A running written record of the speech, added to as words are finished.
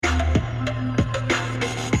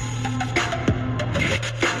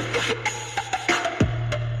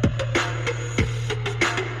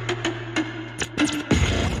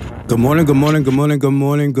Good morning, good morning, good morning, good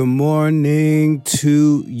morning, good morning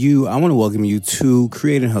to you. I want to welcome you to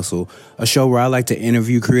Create and Hustle, a show where I like to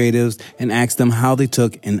interview creatives and ask them how they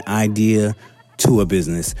took an idea to a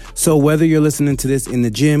business. So whether you're listening to this in the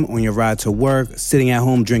gym, on your ride to work, sitting at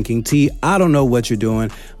home drinking tea, I don't know what you're doing,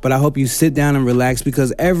 but I hope you sit down and relax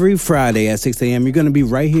because every Friday at 6 a.m., you're going to be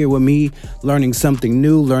right here with me learning something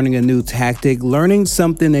new, learning a new tactic, learning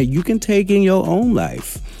something that you can take in your own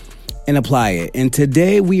life and apply it. And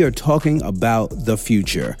today we are talking about the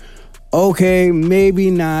future. Okay, maybe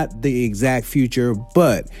not the exact future,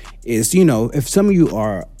 but it's, if some of you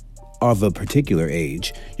are of a particular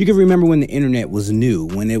age, you can remember when the internet was new,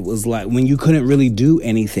 when it was like, when you couldn't really do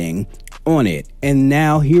anything on it. And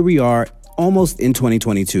now here we are almost in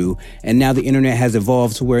 2022, and now the internet has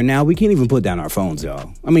evolved to where now we can't even put down our phones,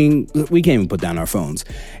 y'all. I mean, we can't even put down our phones.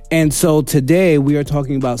 And so today we are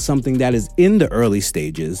talking about something that is in the early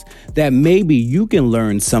stages that maybe you can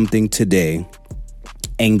learn something today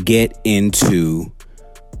and get into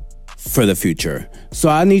for the future. So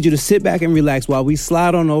I need you to sit back and relax while we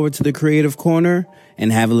slide on over to the creative corner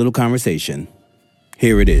and have a little conversation.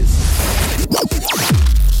 Here it is.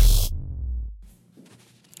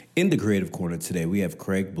 In the creative corner today, we have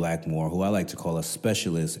Craig Blackmore, who I like to call a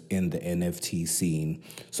specialist in the NFT scene.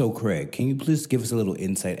 So, Craig, can you please give us a little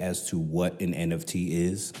insight as to what an NFT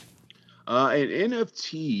is? An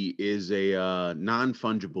NFT is a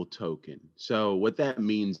non-fungible token. So what that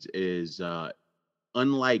means is,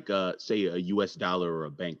 unlike, say, a U.S. dollar or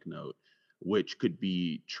a banknote, which could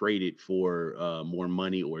be traded for more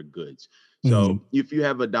money or goods. Mm-hmm. So if you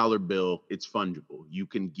have a dollar bill, it's fungible. You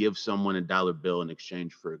can give someone a dollar bill in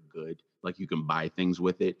exchange for a good. Like you can buy things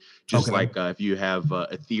with it. Just Okay. like if you have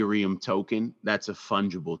Ethereum token, that's a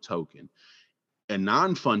fungible token. A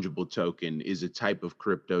non-fungible token is a type of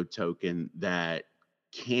crypto token that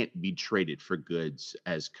can't be traded for goods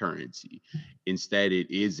as currency. Instead, it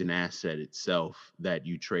is an asset itself that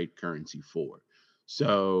you trade currency for.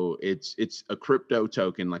 So it's a crypto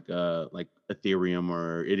token like Ethereum,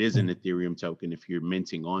 or it is an Ethereum token if you're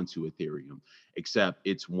minting onto Ethereum, except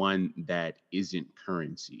it's one that isn't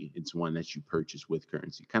currency. It's one that you purchase with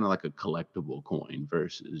currency, kind of like a collectible coin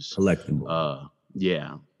versus Collectible.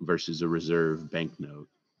 versus a reserve banknote.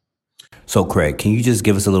 So, Craig, can you just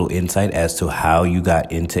give us a little insight as to how you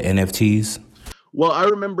got into NFTs? Well, I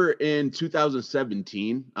remember in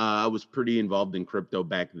 2017, I was pretty involved in crypto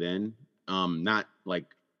back then. Not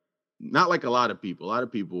like a lot of people. A lot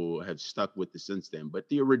of people have stuck with it since then. But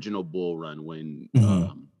the original bull run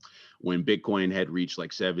Mm-hmm. when Bitcoin had reached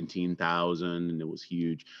like 17,000 and it was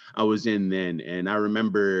huge, I was in then. And I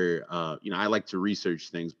remember, I like to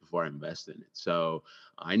research things before I invest in it. So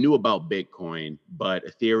I knew about Bitcoin, but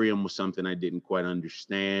Ethereum was something I didn't quite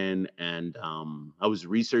understand. And I was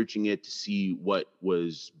researching it to see what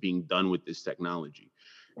was being done with this technology.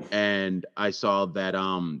 And I saw that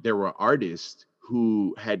there were artists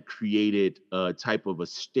who had created a type of a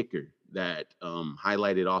sticker that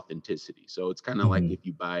highlighted authenticity. So it's kind of like Mm-hmm. if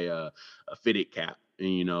you buy a fitted cap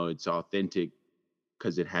and it's authentic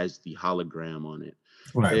because it has the hologram on it.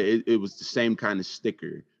 Right. It was the same kind of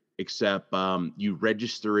sticker, except you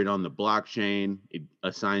register it on the blockchain, it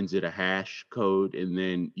assigns it a hash code, and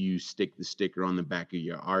then you stick the sticker on the back of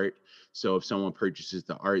your art. So if someone purchases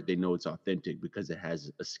the art, they know it's authentic because it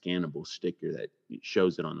has a scannable sticker that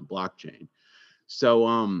shows it on the blockchain. So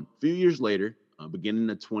a few years later, beginning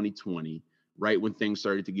of 2020, right when things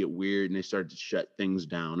started to get weird and they started to shut things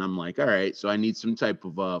down, I'm like, all right, so I need some type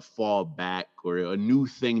of fallback or a new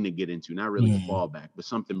thing to get into. Not really Mm-hmm. fallback, but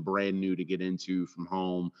something brand new to get into from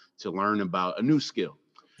home to learn about a new skill.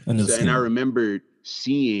 A new So, and I skill. remember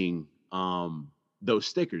seeing those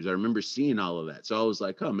stickers. I remember seeing all of that. So I was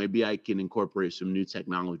like, oh, maybe I can incorporate some new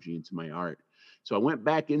technology into my art. So I went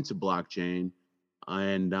back into blockchain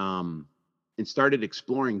and started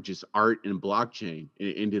exploring just art and blockchain. And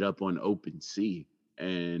it ended up on OpenSea.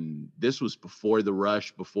 And this was before the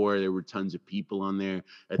rush, before there were tons of people on there.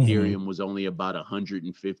 Mm-hmm. Ethereum was only about $115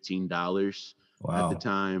 at the Wow.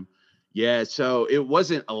 time. Yeah, so it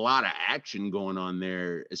wasn't a lot of action going on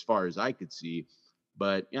there as far as I could see.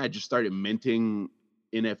 But yeah, I just started minting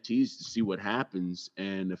NFTs to see what happens.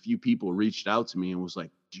 And a few people reached out to me and was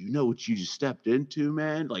like, do you know what you just stepped into,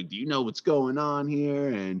 man? Like, do you know what's going on here?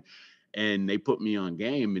 And they put me on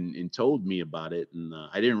game and told me about it. And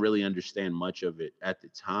I didn't really understand much of it at the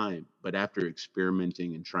time. But after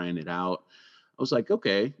experimenting and trying it out, I was like,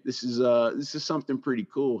 okay, this is something pretty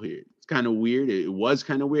cool here. It's kind of weird. It was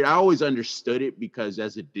kind of weird. I always understood it because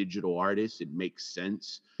as a digital artist, it makes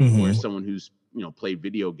sense. Or as Mm-hmm. someone who's played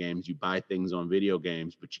video games, you buy things on video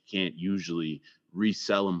games, but you can't usually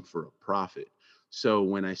resell them for a profit. So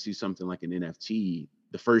when I see something like an NFT,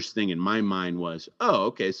 the first thing in my mind was, oh,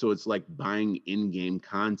 okay, so it's like buying in-game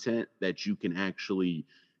content that you can actually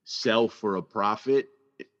sell for a profit,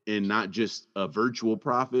 and not just a virtual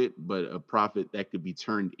profit, but a profit that could be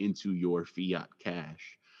turned into your fiat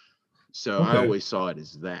cash. So I Okay. always saw it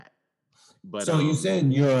as that. But So you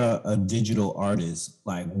said you're a digital artist.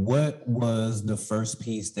 Like, what was the first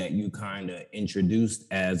piece that you kind of introduced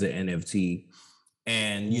as an NFT?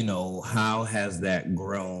 And, how has that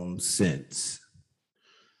grown since?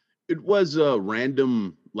 it was a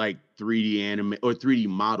random like 3D anime or 3D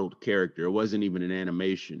modeled character. It wasn't even an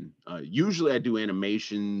animation. Usually I do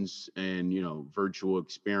animations and virtual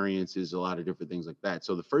experiences, a lot of different things like that.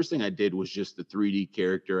 So the first thing I did was just the 3D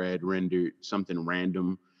character. I had rendered something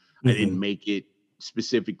random. I didn't Mhm. make it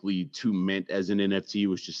specifically to mint as an NFT. It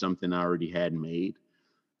was just something I already had made,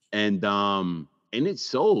 and it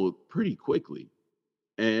sold pretty quickly,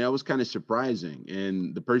 and that was kind of surprising.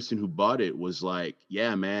 And the person who bought it was like,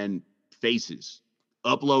 "Yeah, man, faces,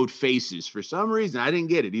 upload faces." For some reason, I didn't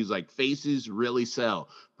get it. He was like, "Faces really sell.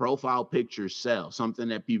 Profile pictures sell. Something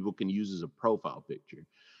that people can use as a profile picture."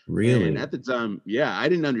 And Really? at the time, yeah, I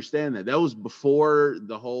didn't understand that. That was before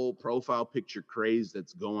the whole profile picture craze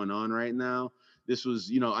that's going on right now. This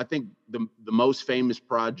was, I think the most famous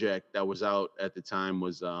project that was out at the time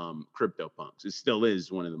was CryptoPunks. It still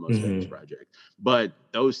is one of the most famous Hmm. projects. But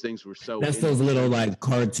those things were so That's those little immature. like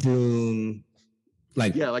cartoon,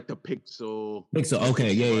 like Yeah, like the pixel. pixel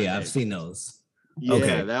Okay, yeah, smart yeah, I've egg. seen those. Yeah,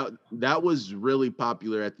 Okay. that was really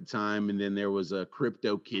popular at the time, and then there was a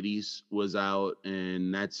Crypto Kitties was out,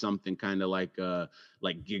 and that's something kind of like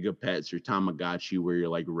Gigapets or Tamagotchi, where you're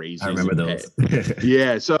like I raising a remember pet. those.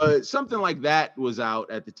 Yeah, so something like that was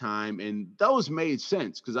out at the time, and those made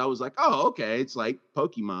sense because I was like, oh, okay, it's like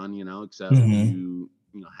Pokemon, except Hmm. you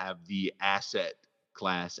have the asset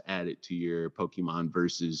class added to your Pokemon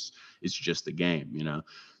versus it's just a game.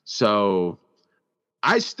 So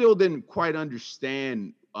I still didn't quite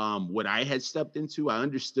understand what I had stepped into. I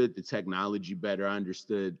understood the technology better. I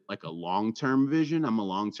understood like a long term vision. I'm a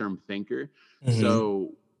long term thinker. Hmm.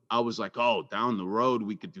 So I was like, oh, down the road,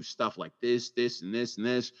 we could do stuff like this, and this, and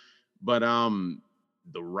this. But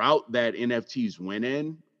the route that NFTs went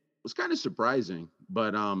in was kind of surprising,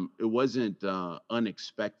 but it wasn't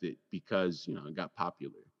unexpected because, it got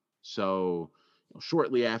popular. So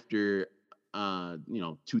shortly after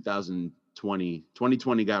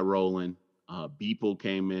 2020 got rolling. Beeple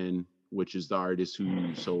came in, which is the artist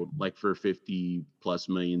who sold like for 50 plus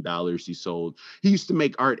 $1 million. He used to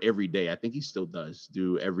make art every day. I think he still does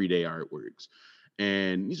do everyday artworks.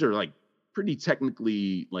 And these are like pretty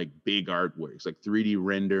technically like big artworks, like 3D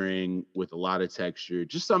rendering with a lot of texture.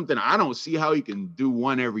 Just something I don't see how he can do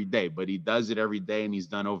one every day, but he does it every day, and he's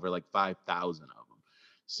done over like 5,000 of them.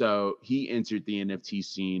 So he entered the NFT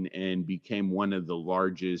scene and became one of the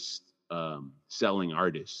largest selling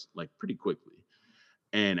artists, like pretty quickly.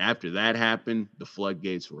 And after that happened, the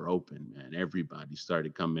floodgates were open, and everybody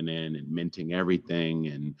started coming in and minting everything.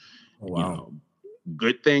 And, you Wow. know,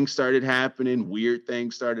 good things started happening, weird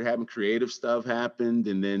things started happening, creative stuff happened,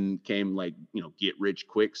 and then came like, get rich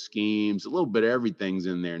quick schemes, a little bit of everything's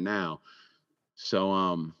in there now.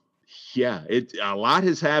 So yeah, it a lot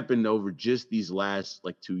has happened over just these last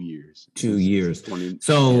like 2 years Two since years. 20. Yeah.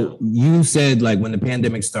 So you said like when the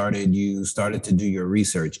pandemic started, you started to do your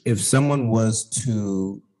research. If someone was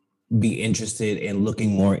to be interested in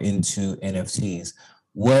looking more into NFTs,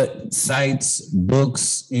 what sites,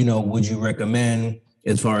 books, would you recommend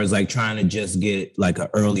as far as like trying to just get like an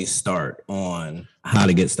early start on how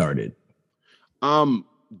to get started? Um,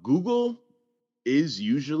 Google is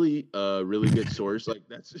usually a really good source. Like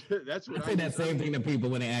that's that's I what I say that use. same thing to people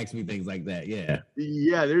when they ask me things like that. Yeah.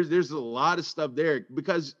 Yeah, there's a lot of stuff there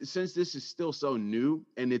because since this is still so new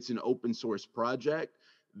and it's an open source project,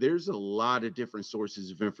 there's a lot of different sources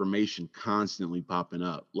of information constantly popping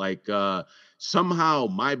up. Like somehow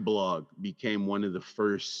my blog became one of the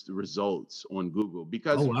first results on Google Oh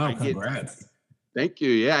because wow, I get. congrats. Thank you.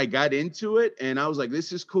 Yeah, I got into it and I was like,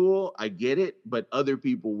 this is cool. I get it, but other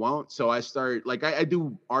people won't. So I started like I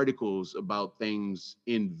do articles about things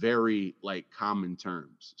in very like common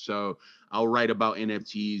terms. So I'll write about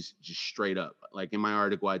NFTs just straight up. Like in my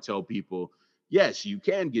article, I tell people, yes, you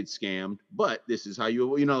can get scammed, but this is how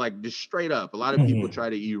like just straight up. A lot of people Mhm. try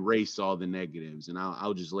to erase all the negatives, and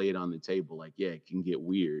I'll just lay it on the table. Like, yeah, it can get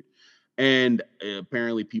weird, and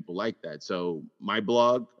apparently people like that. So my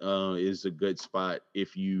blog is a good spot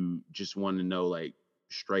if you just want to know like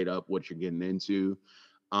straight up what you're getting into.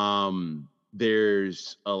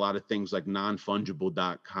 There's a lot of things like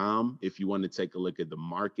nonfungible.com if you want to take a look at the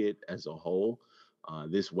market as a whole.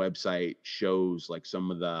 This website shows like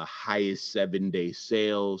some of the highest 7-day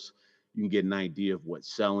sales. You can get an idea of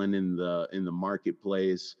what's selling in the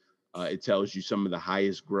marketplace. It tells you some of the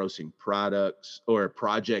highest grossing products or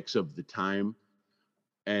projects of the time,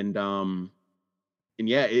 and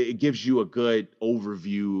yeah, it gives you a good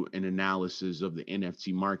overview and analysis of the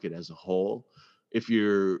NFT market as a whole. If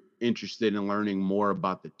you're interested in learning more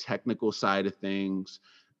about the technical side of things,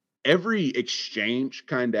 every exchange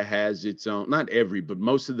kind of has its own, not every, but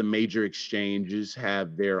most of the major exchanges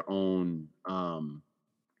have their own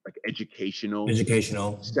like educational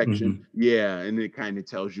Educational. section. Yeah, and it kind of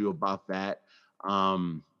tells you about that.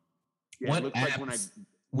 Um yeah, it What looks like when I apps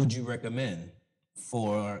would you recommend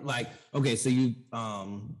for like, okay, so you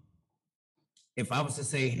if I was to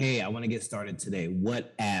say, hey, I want to get started today,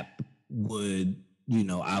 what app would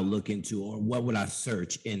I'll look into, or what would I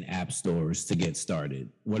search in app stores to get started?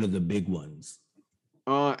 What are the big ones?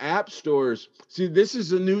 app stores. See, this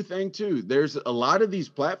is a new thing too. There's a lot of these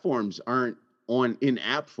platforms aren't on in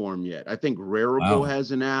app form yet. I think Rarible Wow.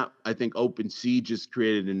 has an app. I think OpenSea just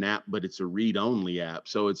created an app, but it's a read-only app.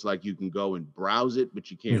 So it's like you can go and browse it, but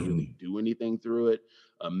you can't really do anything through it.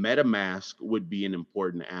 MetaMask would be an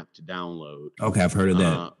important app to download. Okay, I've heard of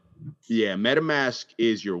that. Yeah, MetaMask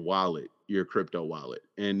is your wallet, your crypto wallet,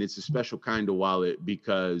 and it's a special kind of wallet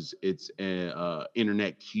because it's a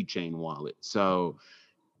internet keychain wallet. So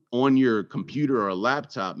on your computer or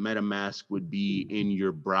laptop, MetaMask would be in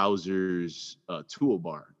your browser's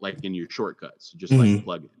toolbar, like in your shortcuts, just like a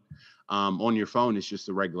plugin. On your phone, it's just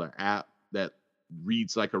a regular app that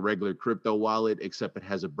reads like a regular crypto wallet, except it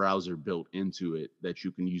has a browser built into it that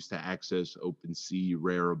you can use to access OpenSea,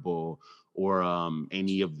 Rarible, or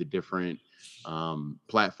any of the different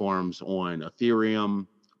platforms on Ethereum,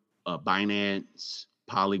 Binance,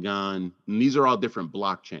 Polygon. And these are all different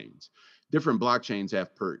blockchains. Different blockchains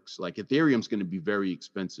have perks. Like Ethereum's going to be very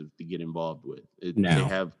expensive to get involved with. They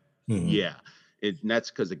have, yeah, and that's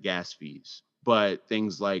because of gas fees. But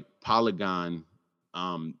things like Polygon,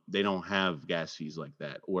 they don't have gas fees like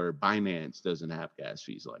that, or Binance doesn't have gas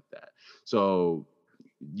fees like that. So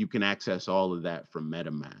you can access all of that from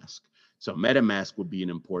MetaMask. So MetaMask would be an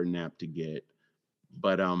important app to get.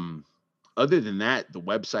 But other than that, the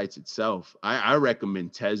websites itself, I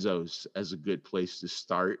recommend Tezos as a good place to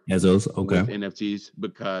start Tezos, okay, with NFTs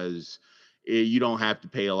because you don't have to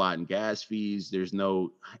pay a lot in gas fees. There's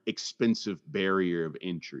no expensive barrier of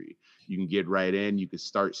entry. You can get right in. You can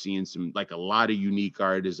start seeing some, like a lot of unique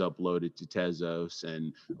art is uploaded to Tezos,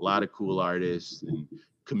 and a lot of cool artists and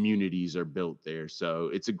communities are built there.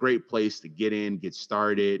 So it's a great place to get in, get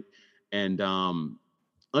started, and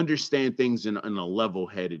understand things in a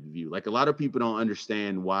level-headed view. Like a lot of people don't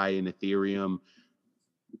understand why in Ethereum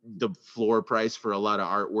the floor price for a lot of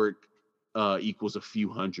artwork equals a few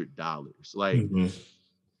 $100s. Like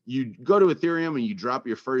you go to Ethereum and you drop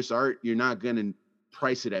your first art, you're not gonna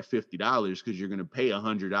price it at $50 because you're gonna pay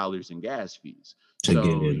 $100 in gas fees. So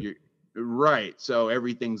you're right. So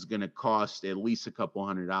everything's gonna cost at least a couple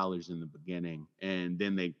 $100s in the beginning, and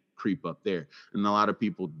then they creep up there. And a lot of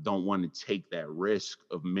people don't want to take that risk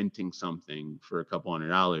of minting something for a couple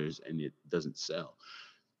 $100s and it doesn't sell.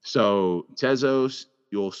 So Tezos,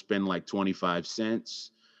 you'll spend like 25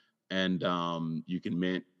 cents and you can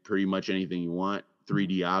mint pretty much anything you want.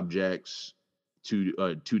 3D objects,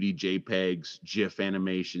 2D JPEGs, GIF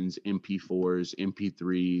animations, MP4s,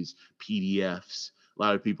 MP3s, PDFs. A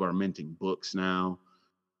lot of people are minting books now.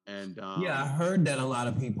 And yeah, I heard that a lot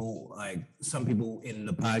of people, like some people in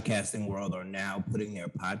the podcasting world, are now putting their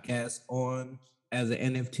podcast on as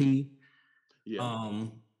an NFT. Yeah.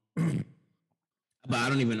 But I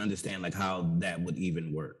don't even understand like how that would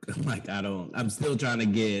even work. Like I'm still trying to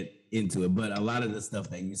get into it, but a lot of the stuff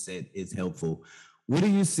that you said is helpful. What do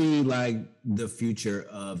you see like the future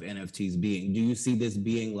of NFTs being? Do you see this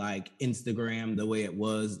being like Instagram the way it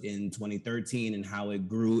was in 2013 and how it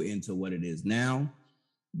grew into what it is now?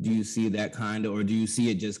 Do you see that kind of, or do you see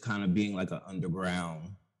it just kind of being like an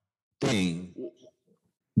underground thing?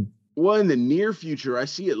 Well, in the near future, I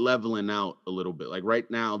see it leveling out a little bit. Like right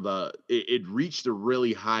now, it reached a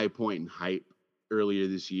really high point in hype earlier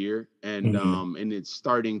this year, and it's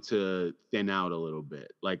starting to thin out a little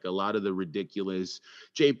bit. Like a lot of the ridiculous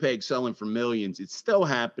JPEG selling for millions, it's still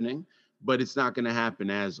happening, but it's not going to happen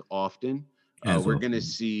as often. We're going to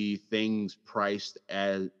see things priced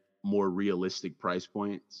at more realistic price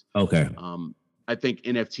points. Okay. I think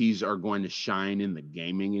NFTs are going to shine in the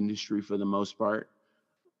gaming industry for the most part.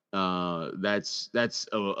 That's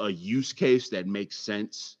a use case that makes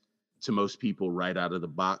sense to most people right out of the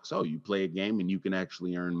box. Oh, you play a game and you can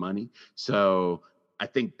actually earn money. So I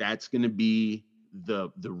think that's going to be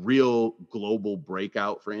the real global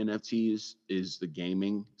breakout for NFTs is the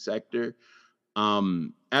gaming sector.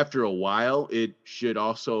 After a while, it should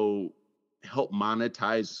also help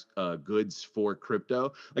monetize goods for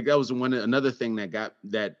crypto. Like that was another thing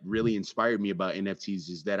that really inspired me about NFTs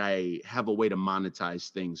is that I have a way to monetize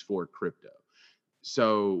things for crypto.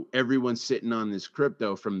 So everyone's sitting on this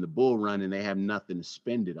crypto from the bull run and they have nothing to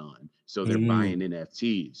spend it on. So they're buying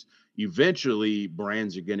NFTs. Eventually,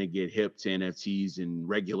 brands are going to get hip to NFTs and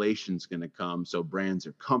regulations going to come. So brands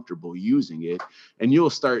are comfortable using it. And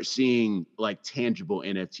you'll start seeing like tangible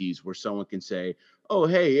NFTs where someone can say, oh,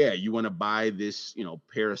 hey, yeah, you want to buy this,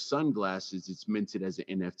 pair of sunglasses. It's minted as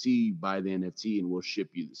an NFT. Buy the NFT and we'll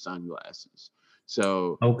ship you the sunglasses.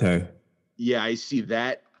 So, okay. Yeah, I see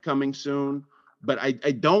that coming soon. But I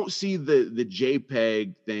don't see the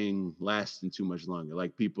JPEG thing lasting too much longer.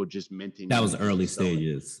 Like people just minting. That was early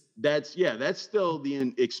stages. That's still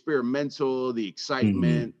the experimental, the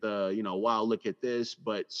excitement, wow, look at this.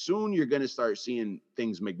 But soon you're gonna start seeing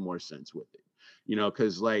things make more sense with it.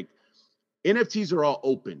 Because like NFTs are all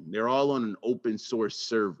open. They're all on an open source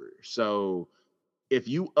server. So if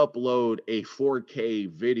you upload a 4K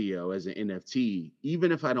video as an NFT,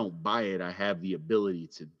 even if I don't buy it, I have the ability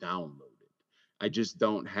to download it. I just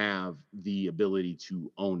don't have the ability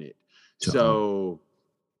to own it. So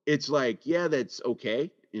it's like, yeah, that's okay.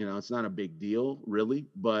 It's not a big deal really,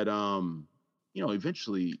 but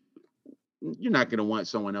eventually you're not going to want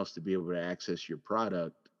someone else to be able to access your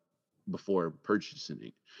product before purchasing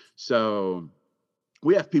it. So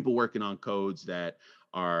we have people working on codes that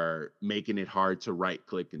are making it hard to right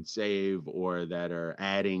click and save, or that are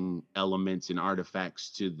adding elements and artifacts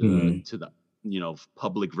to the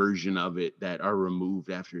public version of it that are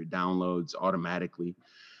removed after it downloads automatically.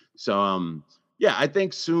 So yeah, I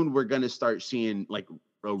think soon we're going to start seeing like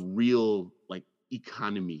a real like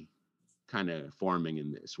economy kind of forming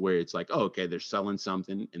in this, where it's like, oh, okay, they're selling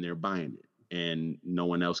something and they're buying it and no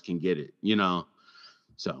one else can get it.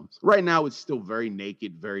 So right now it's still very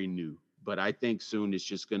naked, very new, but I think soon it's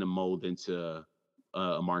just going to mold into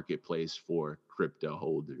a marketplace for crypto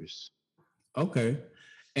holders. Okay.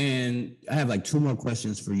 And I have like two more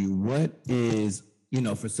questions for you. What is,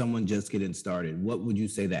 for someone just getting started, what would you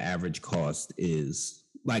say the average cost is?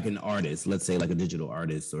 Like an artist, let's say like a digital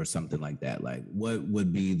artist or something like that. Like what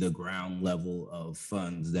would be the ground level of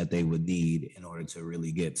funds that they would need in order to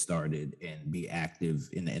really get started and be active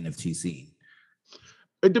in the NFT scene?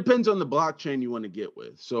 It depends on the blockchain you want to get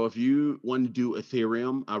with. So if you want to do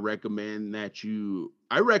Ethereum, I recommend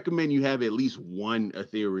you have at least one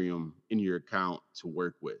Ethereum in your account to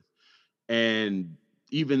work with. And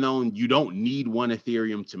even though you don't need one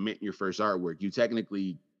Ethereum to mint your first artwork, you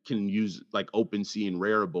technically can use like OpenSea and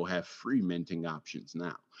Rarible have free minting options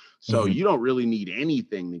now. So you don't really need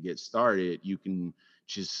anything to get started. You can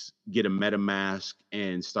just get a MetaMask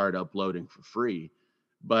and start uploading for free.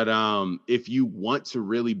 But if you want to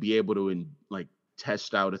really be able to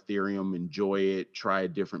test out Ethereum, enjoy it, try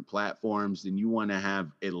different platforms, then you want to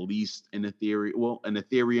have at least an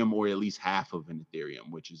Ethereum or at least half of an Ethereum,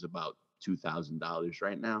 which is about $2,000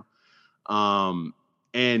 right now.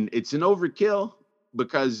 And it's an overkill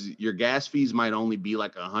because your gas fees might only be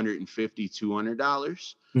like $150,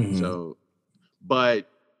 $200. So, but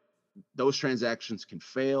those transactions can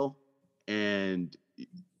fail, and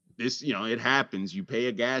this, it happens. You pay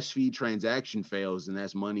a gas fee, transaction fails, and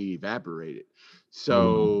that's money evaporated.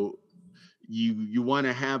 So you want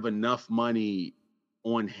to have enough money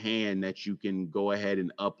on hand that you can go ahead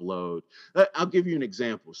and upload. I'll give you an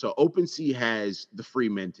example. So OpenSea has the free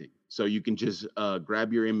minting. So you can just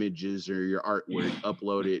grab your images or your artwork,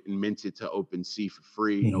 upload it, and mint it to OpenSea for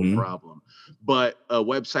free, no problem. But a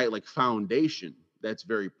website like Foundation, that's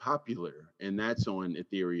very popular, and that's on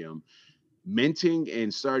Ethereum. Minting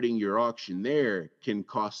and starting your auction there can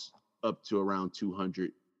cost up to around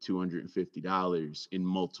 $250 in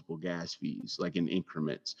multiple gas fees, like in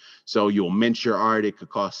increments. So you'll mint your art, it could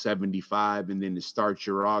cost $75, and then to start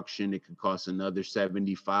your auction, it could cost another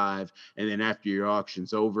 $75. And then after your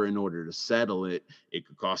auction's over, in order to settle it, it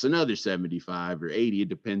could cost another $75 or $80. It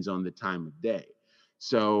depends on the time of day.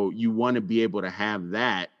 So you want to be able to have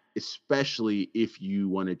that, especially if you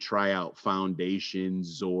want to try out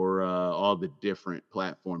Foundations or all the different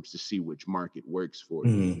platforms to see which market works for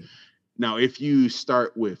you. Now, if you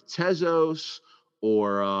start with Tezos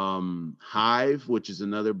or Hive, which is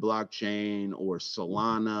another blockchain, or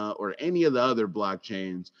Solana or any of the other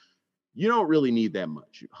blockchains, you don't really need that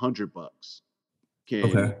much. $100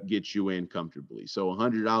 can get you in comfortably. So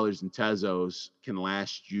 $100 in Tezos can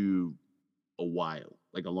last you a while,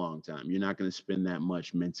 like a long time. You're not going to spend that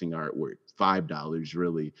much minting artwork. $5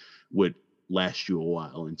 really would last you a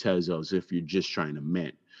while in Tezos if you're just trying to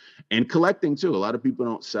mint. And collecting too. A lot of people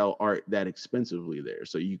don't sell art that expensively there.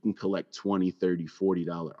 So you can collect $20, $30,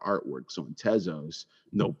 $40 artwork. So in Tezos,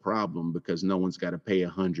 no problem, because no one's got to pay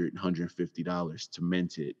 $100, $150 to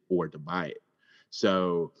mint it or to buy it.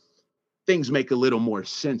 So things make a little more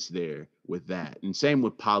sense there with that. And same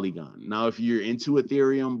with Polygon. Now, if you're into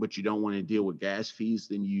Ethereum, but you don't want to deal with gas fees,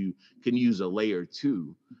 then you can use a layer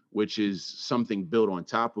 2, which is something built on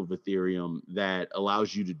top of Ethereum that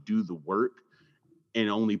allows you to do the work and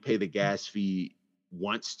only pay the gas fee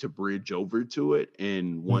once to bridge over to it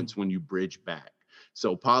and once when you bridge back.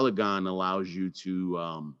 So Polygon allows you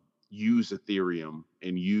to use Ethereum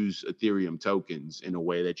and use Ethereum tokens in a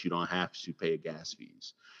way that you don't have to pay gas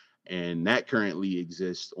fees. And that currently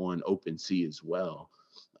exists on OpenSea as well.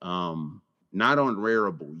 Not on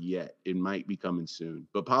Rarible yet. It might be coming soon,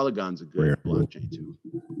 but Polygon's a good blockchain too.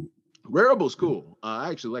 Rarible's cool. I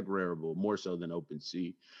actually like Rarible more so than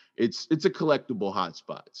OpenSea. It's a collectible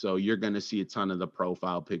hotspot. So you're going to see a ton of the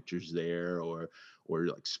profile pictures there, or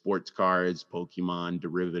like sports cards, Pokemon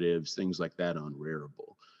derivatives, things like that on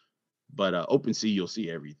Rarible. But OpenSea, you'll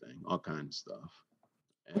see everything, all kinds of stuff.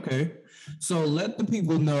 Okay. So let the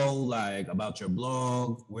people know like about your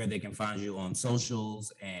blog, where they can find you on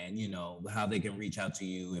socials, and how they can reach out to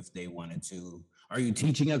you if they wanted to. Are you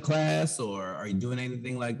teaching a class or are you doing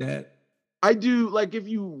anything like that? I do, like, if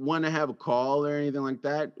you want to have a call or anything like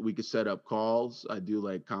that, we could set up calls. I do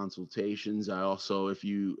like consultations. I also, if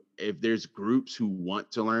there's groups who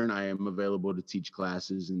want to learn, I am available to teach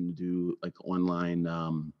classes and do like online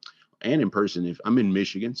and in person. If I'm in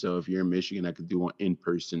Michigan, so if you're in Michigan, I could do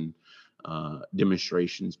in-person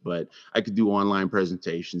demonstrations, but I could do online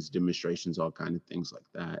presentations, demonstrations, all kind of things like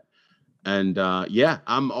that. And yeah,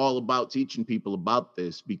 I'm all about teaching people about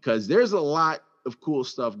this because there's a lot of cool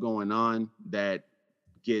stuff going on that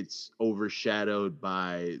gets overshadowed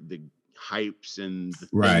by the hypes and the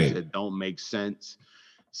things that don't make sense.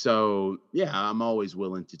 So yeah, I'm always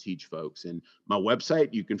willing to teach folks. And my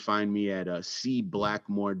website, you can find me at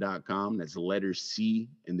cblackmore.com. That's letter C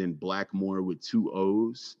and then Blackmore with 2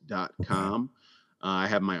 O's.com. I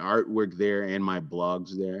have my artwork there and my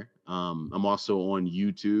blogs there. I'm also on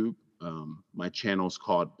YouTube. My channel's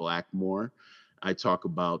called Blackmore. I talk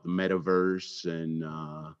about the metaverse and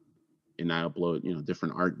I upload,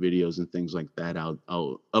 different art videos and things like that.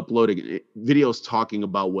 I'll upload videos talking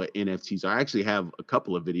about what NFTs are. I actually have a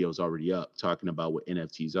couple of videos already up talking about what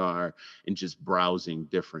NFTs are and just browsing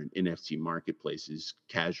different NFT marketplaces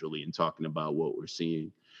casually and talking about what we're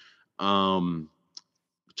seeing.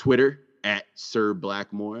 Twitter at Sir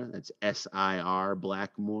Blackmore. That's SIR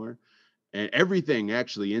Blackmore. And everything,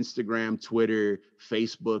 actually, Instagram, Twitter,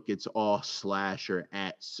 Facebook, it's all / or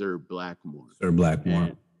at Sir Blackmore. Sir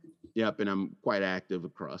Blackmore. Yep, and I'm quite active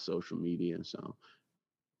across social media. So,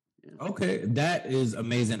 yeah. Okay, that is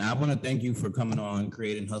amazing. I want to thank you for coming on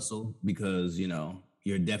Create and Hustle because,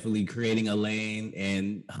 you're definitely creating a lane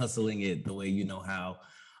and hustling it the way you know how.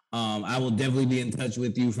 I will definitely be in touch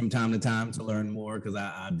with you from time to time to learn more because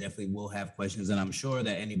I definitely will have questions. And I'm sure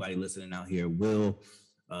that anybody listening out here will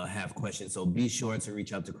have questions. So be sure to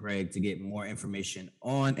reach out to Craig to get more information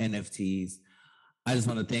on NFTs. I just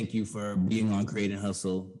want to thank you for being on Create and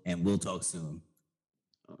Hustle, and we'll talk soon.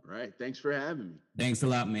 All right. Thanks for having me. Thanks a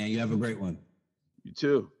lot, man. You have a great one. You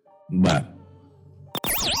too. Bye.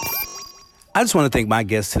 I just want to thank my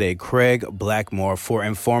guest today, Craig Blackmore, for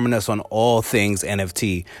informing us on all things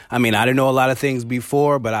NFT. I mean, I didn't know a lot of things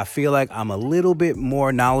before, but I feel like I'm a little bit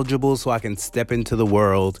more knowledgeable so I can step into the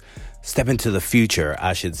future,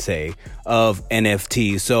 I should say, of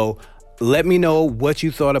NFT. So let me know what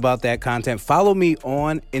you thought about that content. Follow me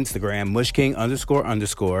on Instagram,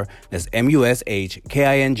 mushking__. That's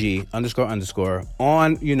MUSHKING__.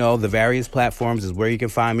 On, the various platforms is where you can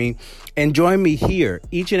find me. And join me here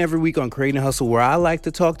each and every week on Create and Hustle, where I like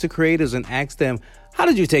to talk to creators and ask them, how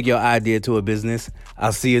did you take your idea to a business?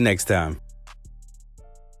 I'll see you next time.